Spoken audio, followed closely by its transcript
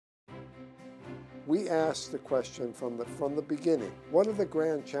we asked the question from the beginning, what are the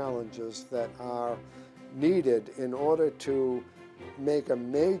grand challenges that are needed in order to make a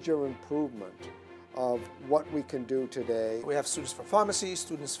major improvement of what we can do today? We have students from pharmacy,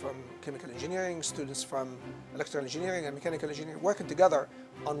 students from chemical engineering, students from electrical engineering and mechanical engineering working together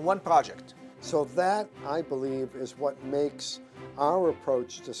on one project. So that, I believe, is what makes our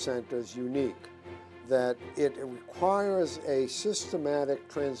approach to centers unique, that it requires a systematic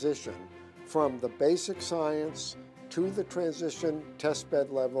transition from the basic science to the transition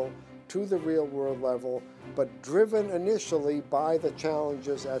testbed level to the real world level, but driven initially by the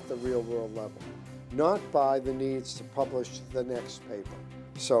challenges at the real world level, not by the needs to publish the next paper.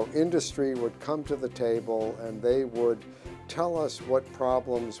 So industry would come to the table and they would tell us what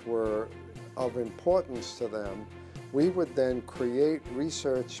problems were of importance to them. We would then create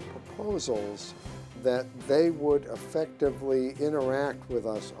research proposals that they would effectively interact with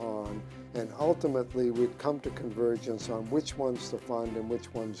us on, and ultimately we'd come to convergence on which ones to fund and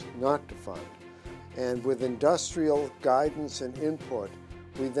which ones not to fund. And with industrial guidance and input,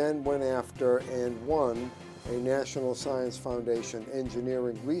 we then went after and won a National Science Foundation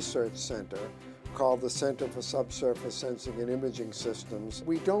Engineering Research Center called the Center for Subsurface Sensing and Imaging Systems.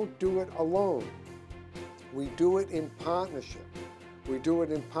 We don't do it alone. We do it in partnership. We do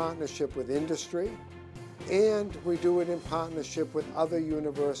it in partnership with industry, and we do it in partnership with other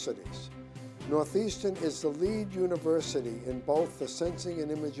universities. Northeastern is the lead university in both the Sensing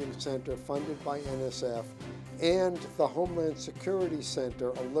and Imaging Center funded by NSF and the Homeland Security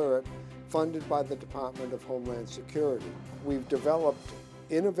Center Alert funded by the Department of Homeland Security. We've developed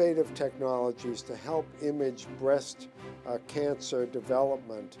innovative technologies to help image breast cancer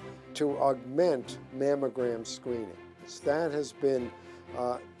development to augment mammogram screening. That has been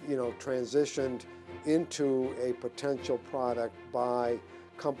transitioned into a potential product by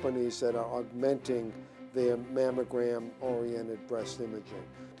companies that are augmenting their mammogram-oriented breast imaging.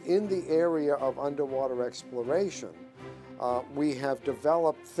 In the area of underwater exploration, we have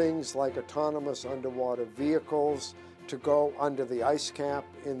developed things like autonomous underwater vehicles to go under the ice cap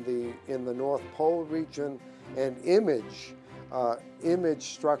in the North Pole region and image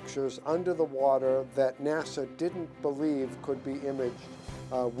structures under the water that NASA didn't believe could be imaged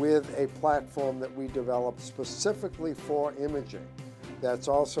with a platform that we developed specifically for imaging. That's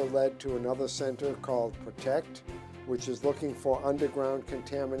also led to another center called PROTECT, which is looking for underground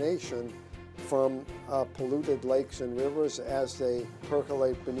contamination from polluted lakes and rivers as they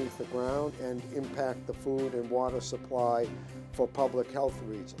percolate beneath the ground and impact the food and water supply for public health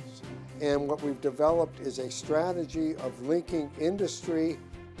reasons. And what we've developed is a strategy of linking industry,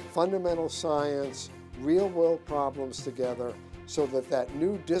 fundamental science, real-world problems together so that that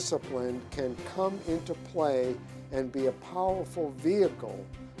new discipline can come into play and be a powerful vehicle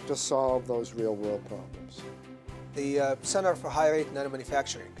to solve those real-world problems. The Center for High-Rate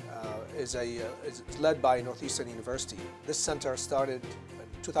Nanomanufacturing is led by Northeastern University. This center started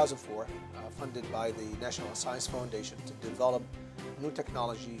in 2004, funded by the National Science Foundation to develop new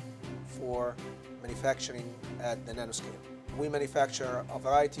technology for manufacturing at the nanoscale. We manufacture a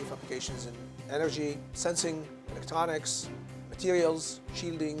variety of applications in energy, sensing, electronics, materials,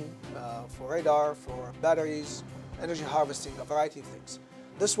 shielding, for radar, for batteries, energy harvesting, a variety of things.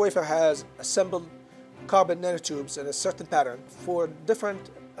 This wafer has assembled carbon nanotubes in a certain pattern for different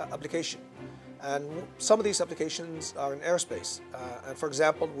application. And some of these applications are in aerospace. And for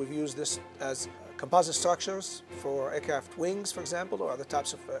example, we've used this as composite structures for aircraft wings, for example, or other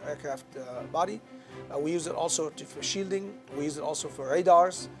types of aircraft body. We use it also for shielding. We use it also for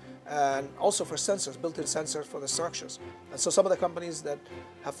radars and also for sensors, built-in sensors for the structures. And so some of the companies that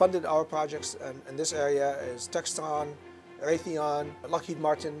have funded our projects in this area is Textron, Raytheon, Lockheed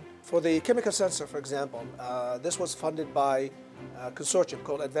Martin. For the chemical sensor, for example, this was funded by a consortium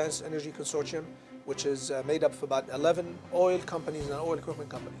called Advanced Energy Consortium, which is made up of about 11 oil companies and oil equipment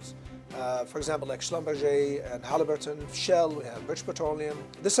companies. For example, like Schlumberger and Halliburton, Shell, we have British Petroleum.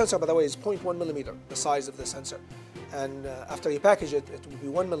 This sensor, by the way, is 0.1 millimeter, the size of the sensor. And after you package it, it will be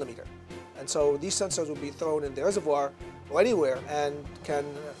 1 millimeter. And so these sensors will be thrown in the reservoir or anywhere and can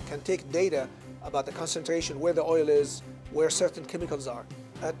take data about the concentration, where the oil is, where certain chemicals are.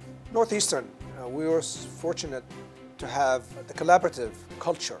 At Northeastern, we were fortunate to have the collaborative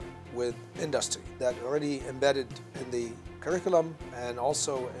culture with industry that already embedded in the curriculum and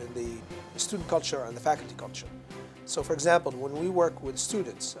also in the student culture and the faculty culture. So for example, when we work with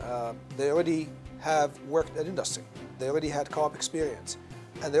students, they already have worked at industry. They already had co-op experience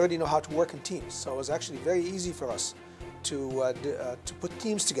and they already know how to work in teams. So it was actually very easy for us to put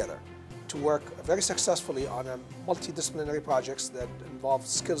teams together to work very successfully on multidisciplinary projects that involve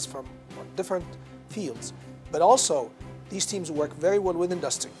skills from different fields, but also these teams work very well with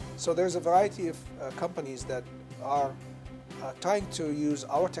industry. So there's a variety of companies that are trying to use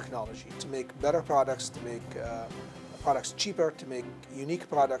our technology to make better products, to make products cheaper, to make unique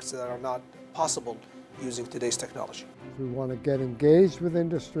products that are not possible using today's technology. We want to get engaged with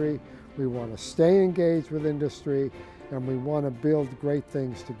industry, we want to stay engaged with industry, and we want to build great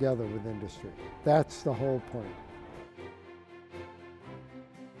things together with industry. That's the whole point.